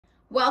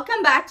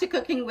Welcome back to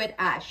Cooking with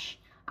Ash.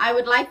 I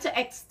would like to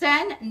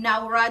extend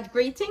Navaratri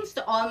greetings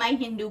to all my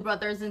Hindu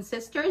brothers and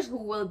sisters who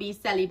will be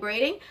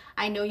celebrating.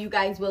 I know you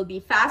guys will be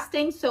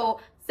fasting, so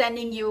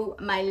sending you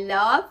my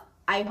love.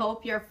 I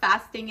hope your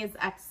fasting is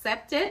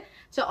accepted.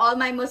 To all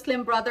my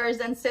Muslim brothers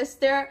and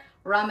sisters,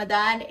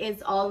 Ramadan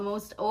is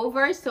almost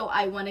over, so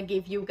I want to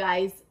give you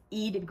guys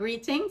Eid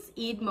greetings,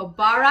 Eid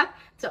Mubarak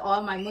to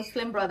all my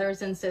Muslim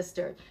brothers and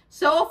sisters.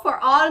 So for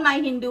all my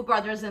Hindu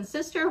brothers and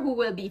sisters who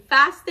will be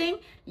fasting,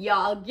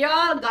 y'all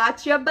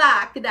got your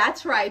back.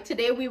 That's right.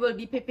 Today we will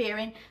be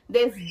preparing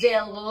this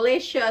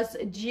delicious,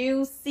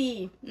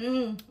 juicy,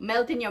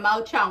 melt in your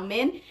mouth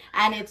Chowmein,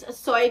 and it's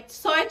soy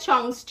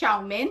chunks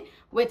Chowmein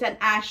with an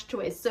ash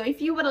twist. So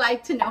if you would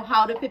like to know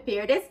how to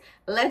prepare this,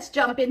 let's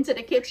jump into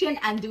the kitchen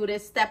and do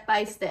this step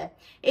by step.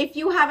 If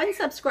you haven't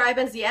subscribed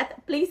as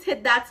yet, please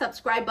hit that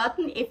subscribe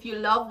button if you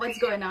love what's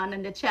going on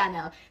in the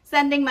channel.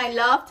 Sending my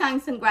love,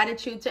 thanks, and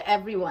gratitude to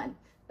everyone.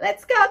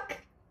 Let's cook.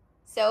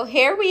 So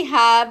here we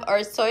have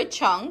our soy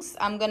chunks.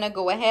 I'm gonna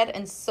go ahead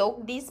and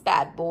soak these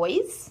bad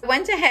boys.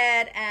 Went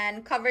ahead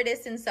and covered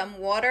this in some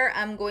water.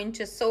 I'm going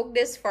to soak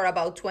this for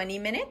about 20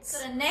 minutes.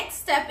 So the next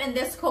step in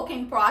this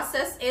cooking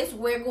process is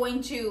we're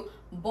going to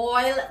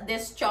boil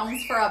this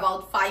chunks for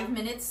about 5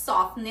 minutes,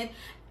 soften it.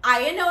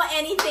 I know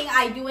anything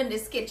I do in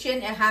this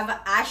kitchen, it have an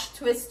ash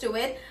twist to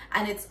it,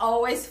 and it's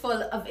always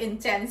full of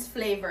intense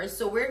flavors.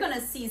 So we're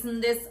gonna season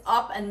this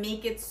up and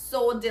make it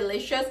so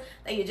delicious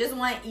that you just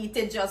want to eat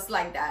it just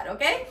like that,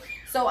 okay?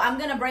 So I'm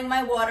gonna bring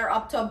my water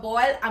up to a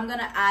boil. I'm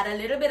gonna add a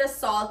little bit of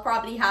salt,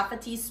 probably half a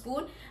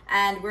teaspoon,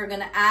 and we're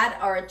gonna add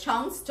our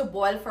chunks to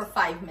boil for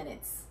 5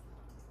 minutes.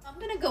 I'm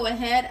gonna go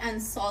ahead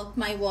and salt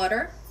my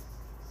water.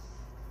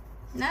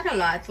 Not a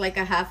lot, like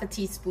a half a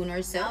teaspoon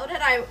or so. Now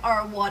that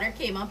our water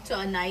came up to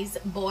a nice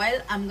boil,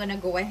 I'm gonna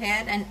go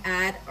ahead and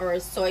add our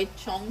soy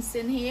chunks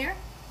in here,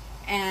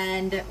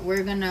 and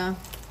we're gonna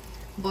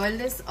boil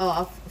this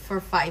off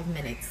for 5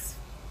 minutes.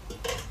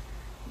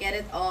 Get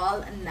it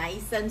all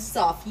nice and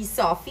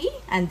softy,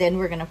 and then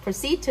we're gonna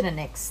proceed to the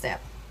next step.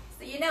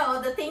 So you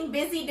know, the thing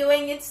busy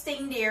doing its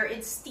thing there,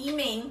 it's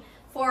steaming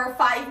for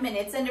 5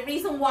 minutes, and the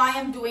reason why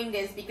I'm doing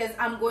this because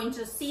I'm going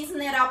to season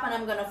it up and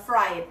I'm gonna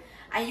fry it.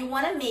 And you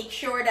want to make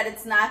sure that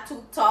it's not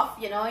too tough.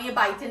 You know, you're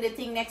biting the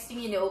thing, next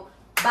thing you know,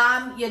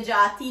 bam, your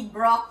jaw teeth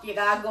broke, you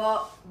gotta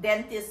go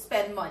dentist,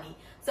 spend money.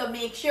 So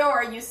make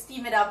sure you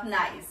steam it up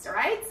nice,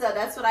 right? So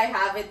that's what I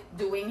have it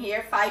doing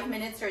here, 5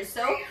 minutes or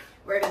so.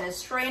 We're gonna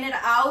strain it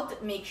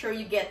out, make sure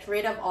you get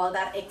rid of all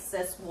that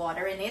excess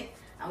water in it,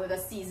 and we're gonna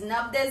season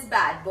up this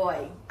bad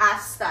boy,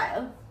 ash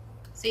style.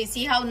 So you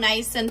see how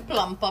nice and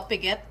plump up it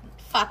get?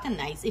 Fat and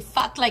nice, it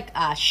fat like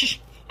ash.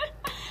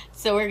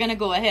 So we're gonna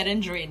go ahead and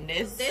drain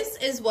this. This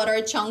is what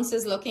our chunks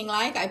is looking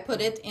like. I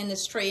put it in the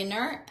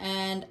strainer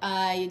and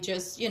I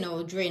just, you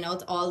know, drain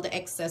out all the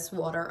excess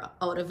water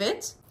out of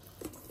it.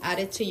 Add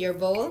it to your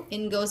bowl.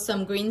 In goes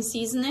some green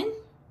seasoning.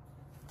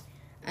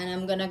 And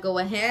I'm gonna go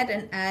ahead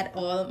and add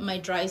all my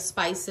dry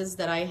spices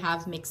that I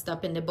have mixed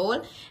up in the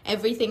bowl.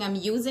 Everything I'm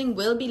using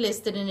will be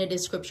listed in the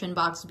description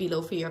box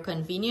below for your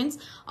convenience.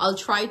 I'll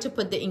try to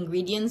put the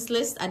ingredients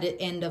list at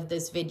the end of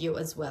this video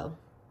as well.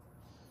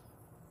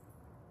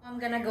 I'm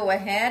gonna go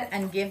ahead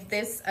and give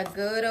this a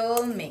good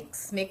old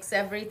mix. Mix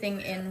everything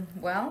in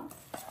well.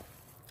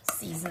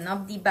 Season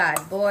up the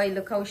bad boy.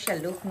 Look how she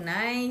look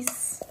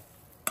nice.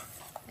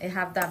 It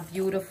have that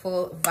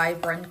beautiful,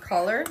 vibrant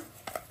color.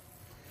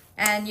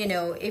 And you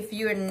know, if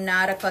you're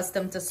not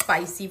accustomed to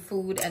spicy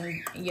food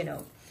and you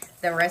know,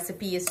 the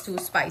recipe is too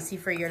spicy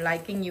for your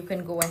liking, you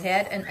can go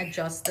ahead and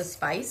adjust the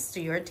spice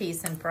to your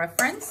taste and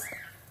preference.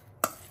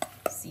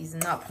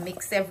 Season up,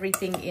 mix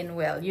everything in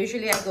well.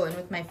 Usually I go in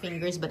with my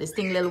fingers, but it's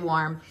still a little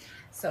warm.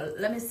 So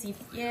let me see.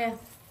 Yeah,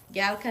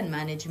 gal can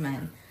manage,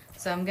 man.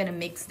 So I'm gonna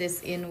mix this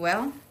in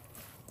well.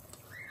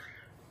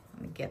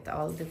 Let me get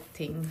all the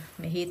thing.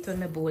 I hate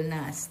when my bowl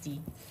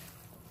nasty.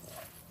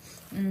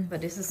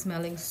 But this is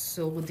smelling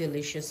so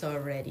delicious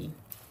already.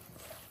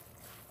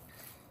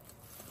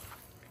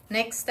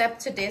 Next step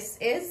to this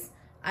is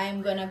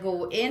I'm gonna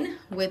go in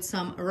with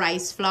some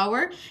rice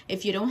flour.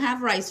 If you don't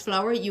have rice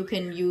flour, you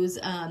can use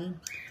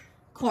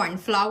corn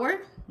flour.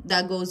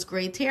 That goes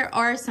great here,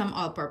 or some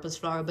all-purpose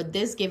flour, but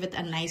this give it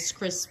a nice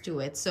crisp to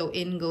it. So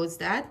in goes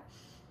that.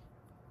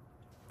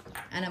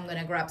 And I'm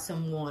gonna grab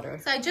some water.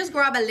 So I just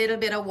grab a little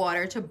bit of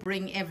water to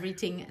bring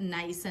everything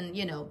nice and,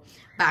 you know,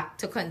 back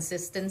to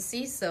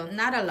consistency. So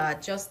not a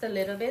lot, just a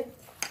little bit.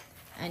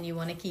 And you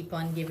wanna keep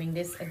on giving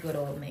this a good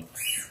old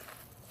mix.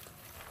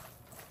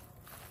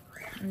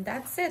 And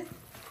that's it.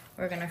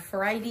 We're gonna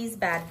fry these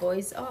bad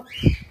boys up.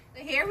 So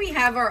here we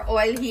have our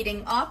oil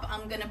heating up.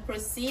 I'm gonna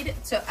proceed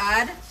to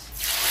add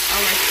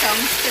our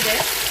chunks to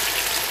this.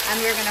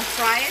 And we're gonna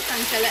fry it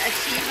until it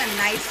achieves a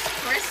nice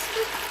crisp.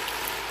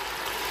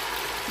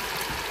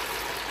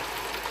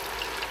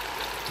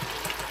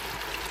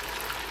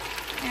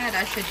 Yeah,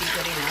 that should be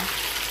good enough.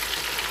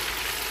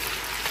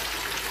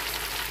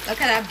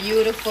 Look at that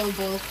beautiful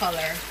bowl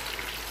color.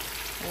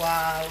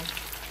 Wow.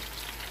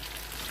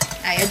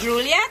 Are you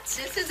drool yet?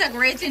 This is a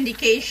great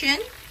indication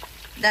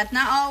that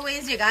not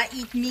always you gotta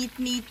eat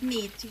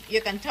meat.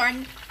 You can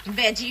turn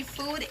veggie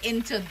food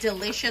into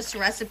delicious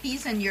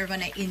recipes and you're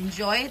gonna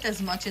enjoy it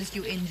as much as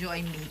you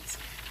enjoy meat.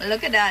 But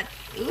look at that.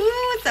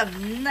 Ooh,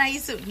 some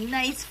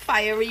nice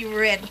fiery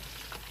red.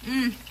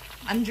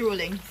 I'm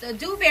drooling. So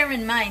do bear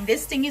in mind,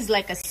 this thing is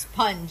like a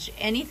sponge.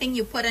 Anything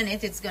you put in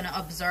it, it's gonna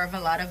absorb a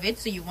lot of it.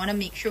 So you wanna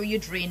make sure you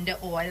drain the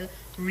oil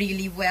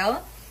really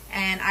well.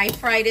 And I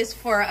fry this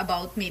for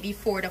about maybe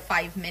 4 to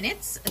 5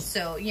 minutes.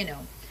 So, you know,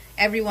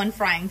 everyone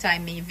frying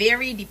time may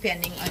vary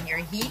depending on your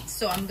heat.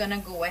 So I'm gonna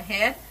go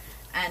ahead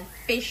and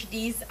fish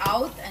these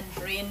out and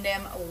drain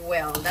them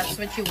well. That's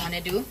what you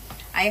wanna do.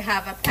 I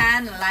have a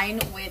pan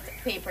lined with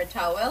paper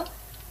towel.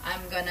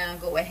 I'm gonna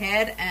go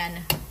ahead and,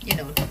 you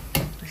know,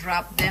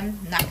 drop them.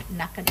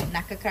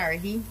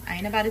 Nakakarahi. I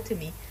ain't about it to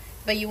me.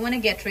 But you wanna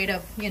get rid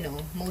of, you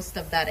know, most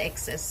of that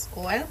excess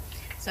oil.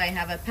 So I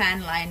have a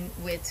pan lined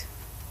with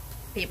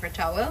paper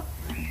towel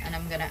and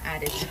I'm gonna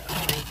add it to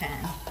my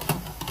pan.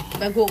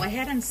 But go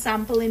ahead and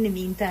sample in the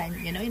meantime.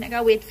 You know, you're not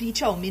gonna wait for your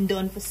chow mein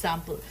done for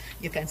sample.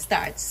 You can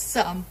start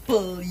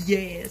sample,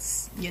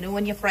 yes. You know,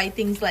 when you fry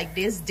things like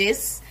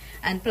this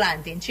and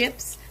plantain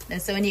chips, then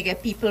so when you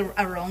get people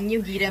around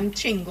you, give them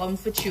chewing gum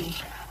for chew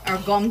or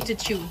gum to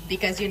chew,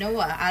 because you know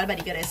what,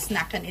 everybody got a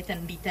snack on it,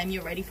 and by the time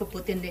you're ready for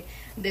putting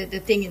the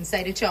thing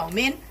inside the chow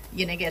mein,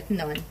 you're gonna get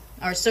none.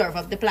 Or serve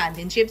up the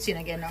plantain chips, you're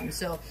gonna get none.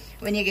 So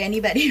when you get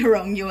anybody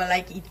around you or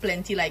like eat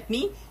plenty like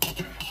me,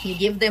 you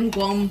give them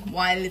gum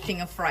while the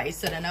thing fries,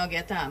 so then I'll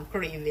get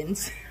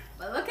cravings.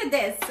 But look at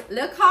this.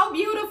 Look how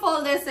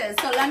beautiful this is.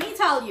 So let me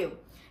tell you,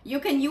 you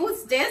can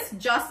use this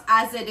just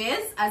as it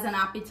is, as an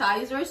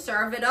appetizer.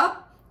 Serve it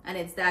up, and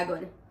it's that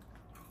good.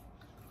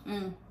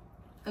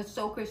 It's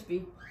so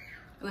crispy.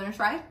 You gonna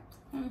try it?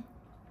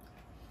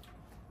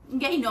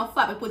 Get enough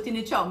fat to put in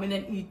the chow mein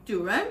and eat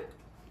too, right?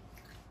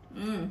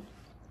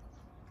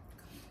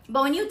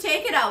 But when you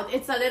take it out,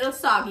 it's a little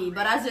soggy.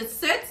 But as it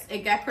sits,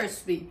 it gets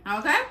crispy.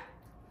 Okay?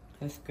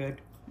 That's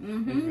good.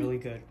 It's really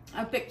good.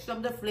 I picked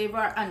up the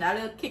flavor and that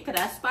little kick of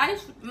that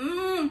spice.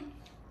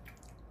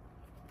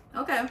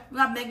 Okay,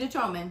 let's make the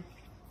chow mein.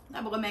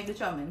 I'm gonna make the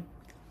chow mein.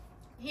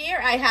 Here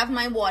I have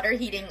my water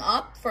heating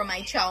up for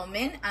my chow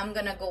mein. I'm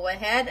gonna go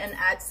ahead and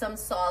add some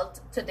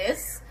salt to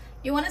this.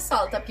 You wanna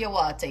salt up your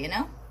water, you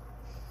know?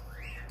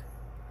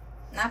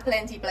 Not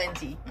plenty,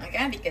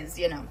 okay? Because,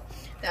 you know,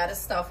 the other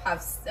stuff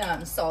has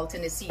salt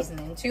in the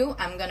seasoning too.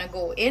 I'm gonna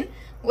go in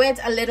with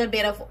a little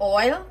bit of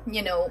oil.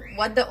 You know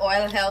what the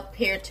oil help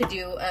here to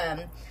do,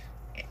 and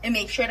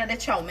make sure that the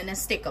chow mein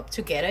stick up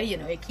together. You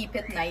know, you keep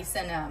it nice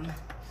and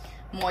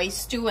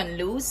moist too and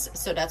loose.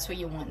 So that's what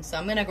you want. So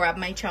I'm gonna grab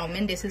my chow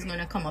mein. This is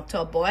gonna come up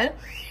to a boil,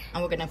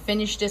 and we're gonna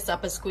finish this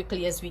up as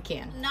quickly as we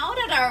can. Now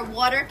that our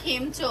water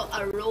came to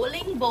a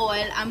rolling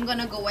boil, I'm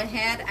gonna go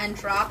ahead and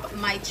drop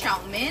my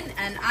chow mein,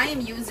 and I am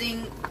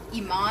using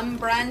Imam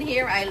brand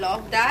here. I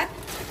love that,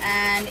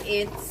 and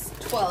it's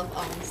 12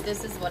 ounce.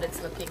 This is what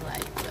it's looking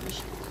like. Let me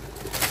show.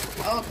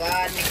 Oh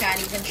God, I can't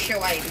even show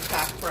I do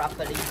pack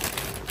properly.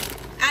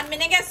 And me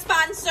get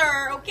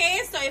sponsor,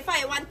 okay? So if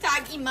I want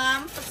tag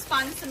Imam for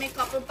sponsor me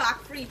couple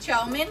pack free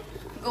chow mein,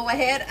 go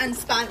ahead and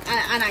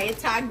I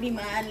tag the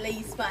man let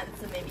you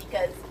sponsor me,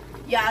 because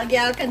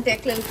y'all can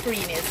take little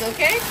freeness,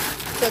 okay?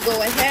 So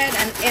go ahead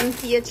and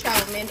empty your chow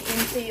mein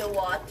into your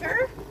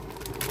water.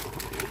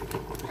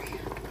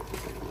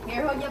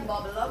 Here how you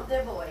bubble up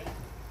there, boy.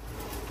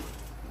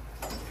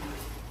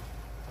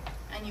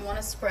 And you want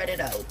to spread it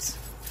out.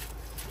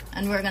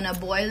 And we're gonna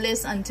boil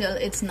this until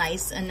it's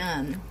nice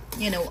and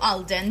you know,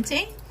 al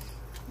dente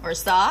or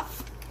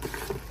soft.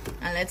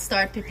 And let's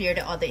start prepare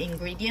the other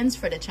ingredients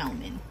for the chow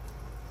mein.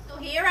 So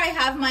here I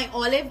have my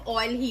olive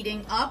oil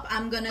heating up.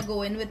 I'm gonna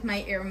go in with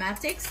my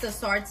aromatics to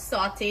start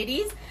saute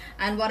these.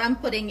 And what I'm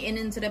putting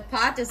into the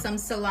pot is some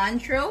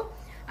cilantro.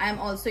 I'm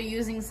also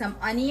using some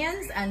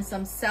onions and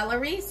some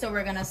celery. So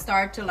we're gonna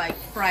start to like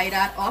fry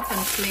that up and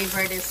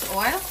flavor this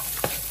oil.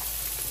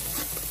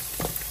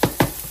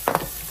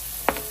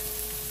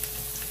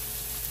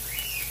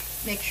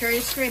 Make sure you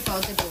scrape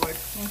out the board,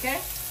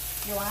 okay?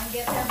 You want to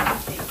get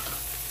everything.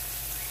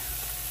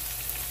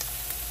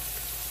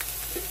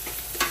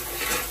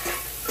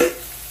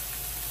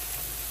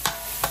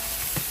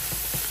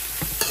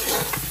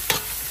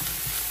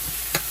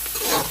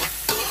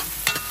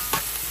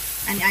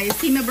 And I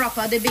see me broke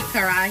out the big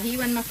karahi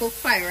when I cook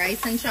fried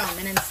rice and chow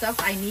mein and stuff.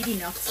 I need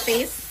enough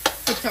space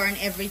to turn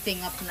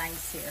everything up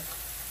nice here.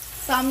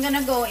 So I'm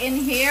gonna go in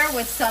here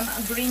with some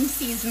green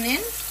seasoning,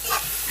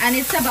 and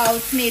it's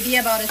maybe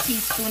about a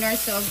teaspoon or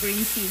so of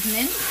green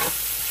seasoning.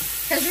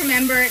 Because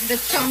remember, the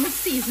chunks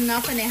season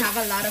up and they have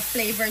a lot of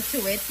flavor to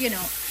it. You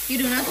know, you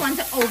do not want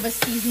to over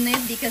season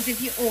it, because if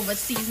you over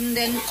season,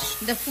 then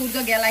the food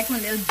will get like a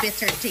little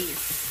bitter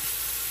taste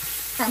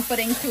from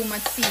putting too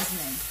much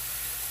seasoning.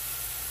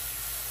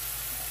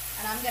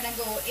 And I'm gonna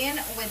go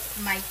in with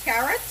my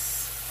carrots.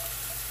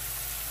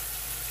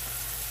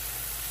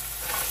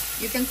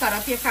 You can cut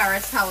up your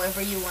carrots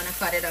however you want to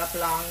cut it up,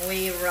 long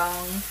way,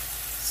 round,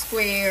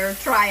 square,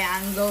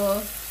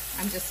 triangle.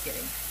 I'm just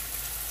kidding.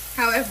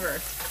 However,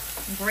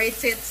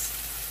 grate it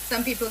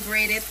Some people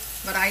grate it,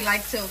 but I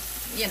like to,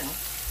 you know,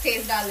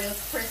 taste that little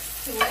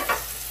crisp to it.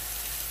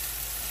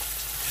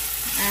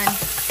 And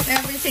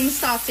everything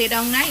sauteed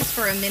down nice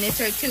for a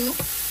minute or two.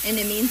 In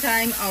the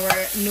meantime, our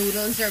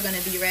noodles are going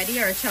to be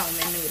ready, our chow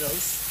mein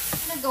noodles. I'm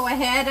going to go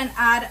ahead and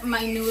add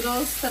my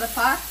noodles to the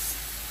pot.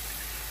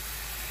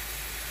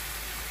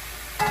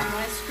 I'm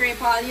going to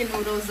scrape all your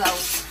noodles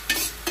out.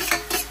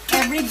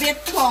 Every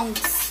bit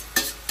counts.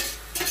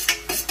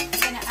 I'm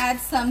going to add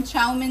some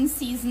chow mein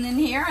seasoning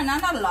here, and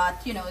not a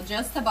lot, you know,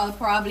 just about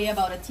probably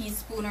about a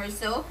teaspoon or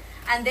so.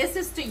 And this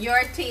is to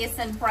your taste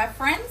and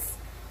preference.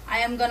 I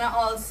am going to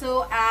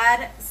also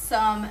add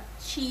some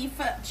chief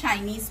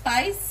Chinese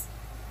spice.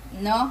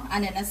 No,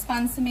 and then a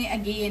sponsor me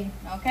again,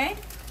 okay?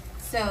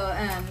 So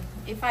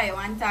if I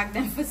want to tag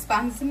them for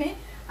sponsor me,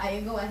 I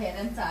go ahead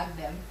and tag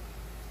them.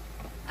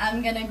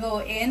 I'm gonna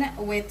go in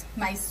with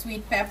my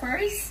sweet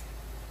peppers.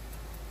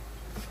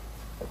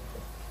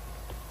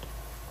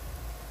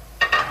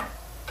 And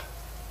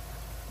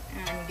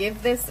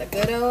give this a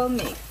good old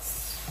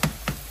mix.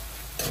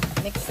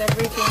 Mix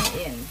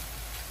everything in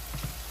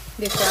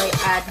before I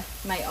add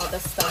my other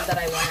stuff that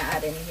I want to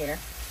add in here.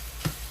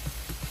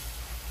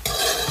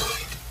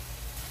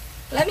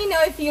 Let me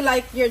know if you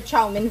like your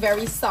chow mein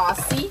very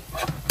saucy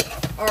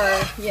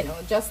or, you know,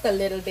 just a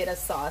little bit of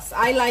sauce.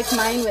 I like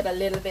mine with a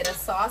little bit of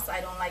sauce.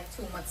 I don't like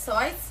too much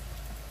sauce.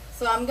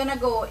 So I'm going to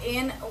go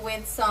in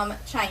with some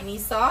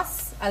Chinese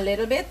sauce, a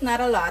little bit,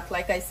 not a lot.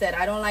 Like I said,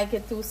 I don't like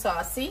it too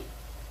saucy,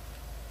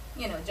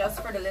 you know,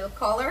 just for the little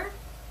color.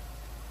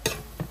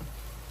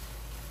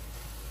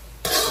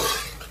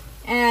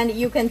 And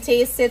you can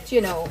taste it,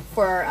 you know,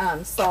 for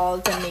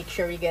salt and make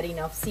sure you get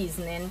enough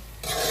seasoning.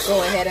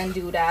 Go ahead and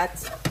do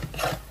that.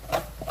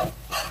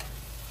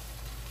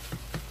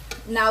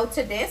 Now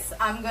to this,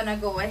 I'm gonna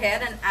go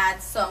ahead and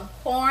add some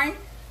corn,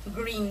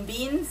 green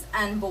beans,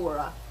 and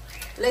Bora.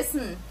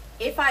 Listen,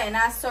 if I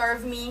not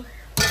serve me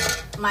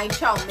my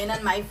chow mein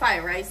and my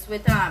fried rice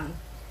with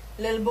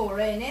little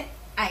Bora in it,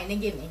 I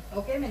ain't give me.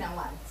 Okay, me not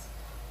want.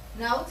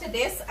 Now to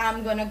this,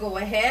 I'm gonna go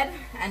ahead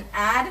and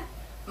add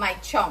my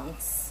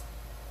chunks.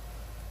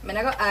 I'm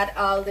not gonna add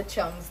all the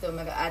chunks though. I'm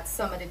gonna add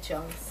some of the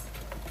chunks.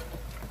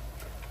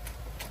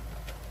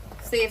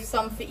 Save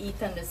some for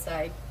eat on the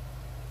side.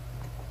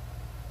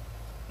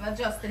 Not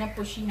just in a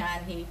pushy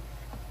hand here.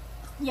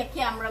 Your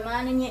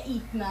cameraman and your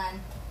eat man.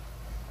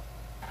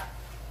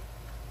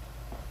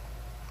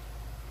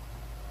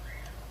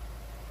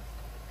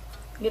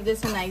 Give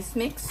this a nice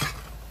mix.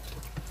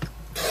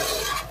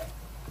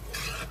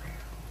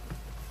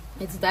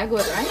 It's that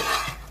good, right?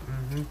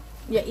 Mm-hmm.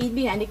 You eat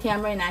behind the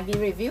camera and I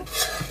give review.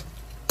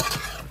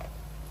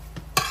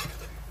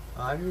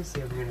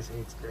 Obviously, I'm gonna say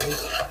it's great.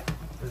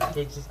 Because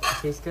it just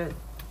tastes good.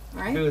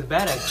 All right. If it was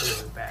bad, I'd say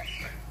it was bad.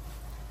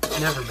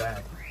 Never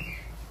bad.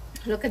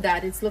 Look at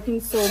that. It's looking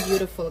so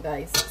beautiful,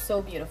 guys.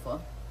 So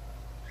beautiful.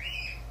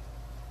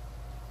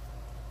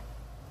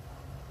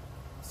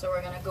 So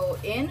we're going to go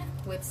in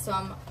with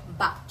some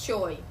bok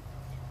choy.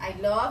 I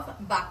love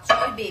bok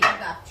choy, baby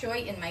bok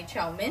choy in my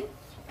chow mein.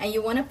 And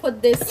you want to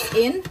put this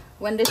in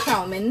when the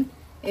chow mein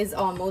is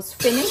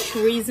almost finished.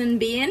 Reason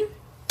being,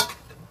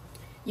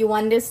 you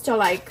want this to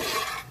like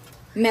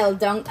melt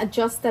down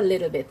just a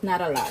little bit,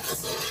 not a lot.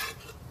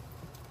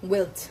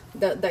 Wilt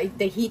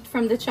the heat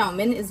from the chow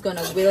mein is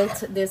gonna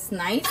wilt this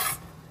nice.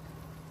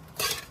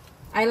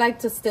 I like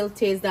to still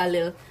taste that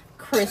little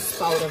crisp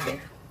out of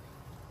it.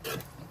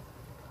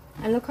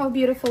 And look how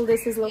beautiful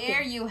this is looking.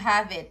 There you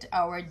have it,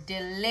 our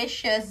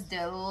delicious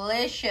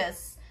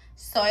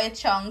soy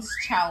chunks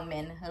chow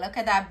mein. Look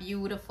at that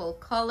beautiful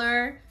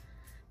color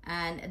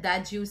and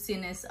that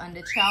juiciness on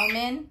the chow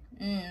mein.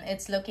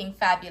 It's looking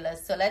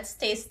fabulous. So let's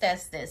taste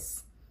test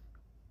this.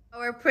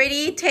 Our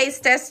pretty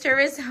taste tester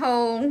is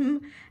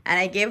home and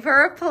I gave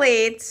her a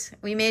plate.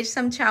 We made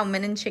some chow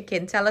mein and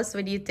chicken. Tell us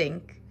what you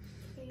think.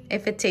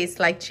 If it tastes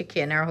like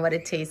chicken or what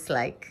it tastes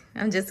like.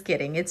 I'm just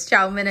kidding. It's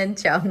chow mein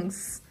and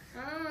chunks.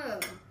 Oh.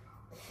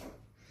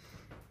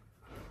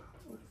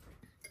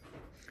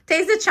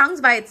 Taste the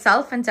chunks by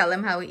itself and tell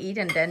them how we eat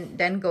and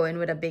then go in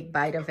with a big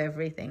bite of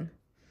everything.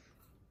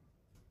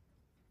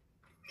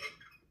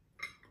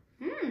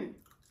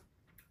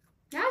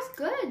 That's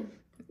good.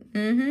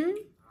 Mm-hmm.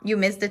 You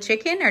miss the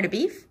chicken or the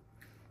beef?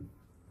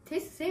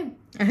 Tastes the same.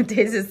 It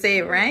tastes the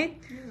same, right?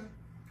 Yeah.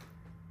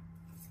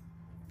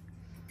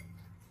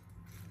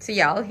 So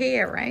y'all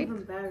here, right?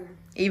 Even better.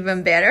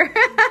 Even better.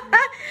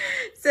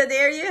 So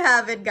there you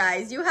have it,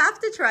 guys. You have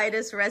to try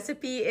this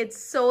recipe. It's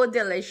so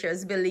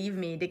delicious. Believe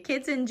me. The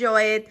kids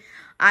enjoy it.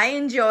 I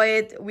enjoy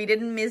it. We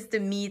didn't miss the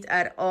meat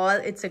at all.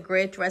 It's a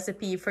great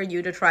recipe for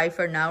you to try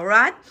for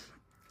Navaratri.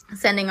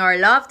 Sending our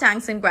love,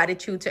 thanks, and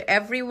gratitude to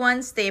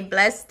everyone. Stay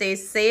blessed, stay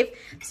safe.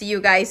 See you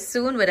guys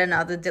soon with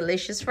another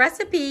delicious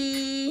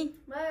recipe.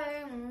 Bye.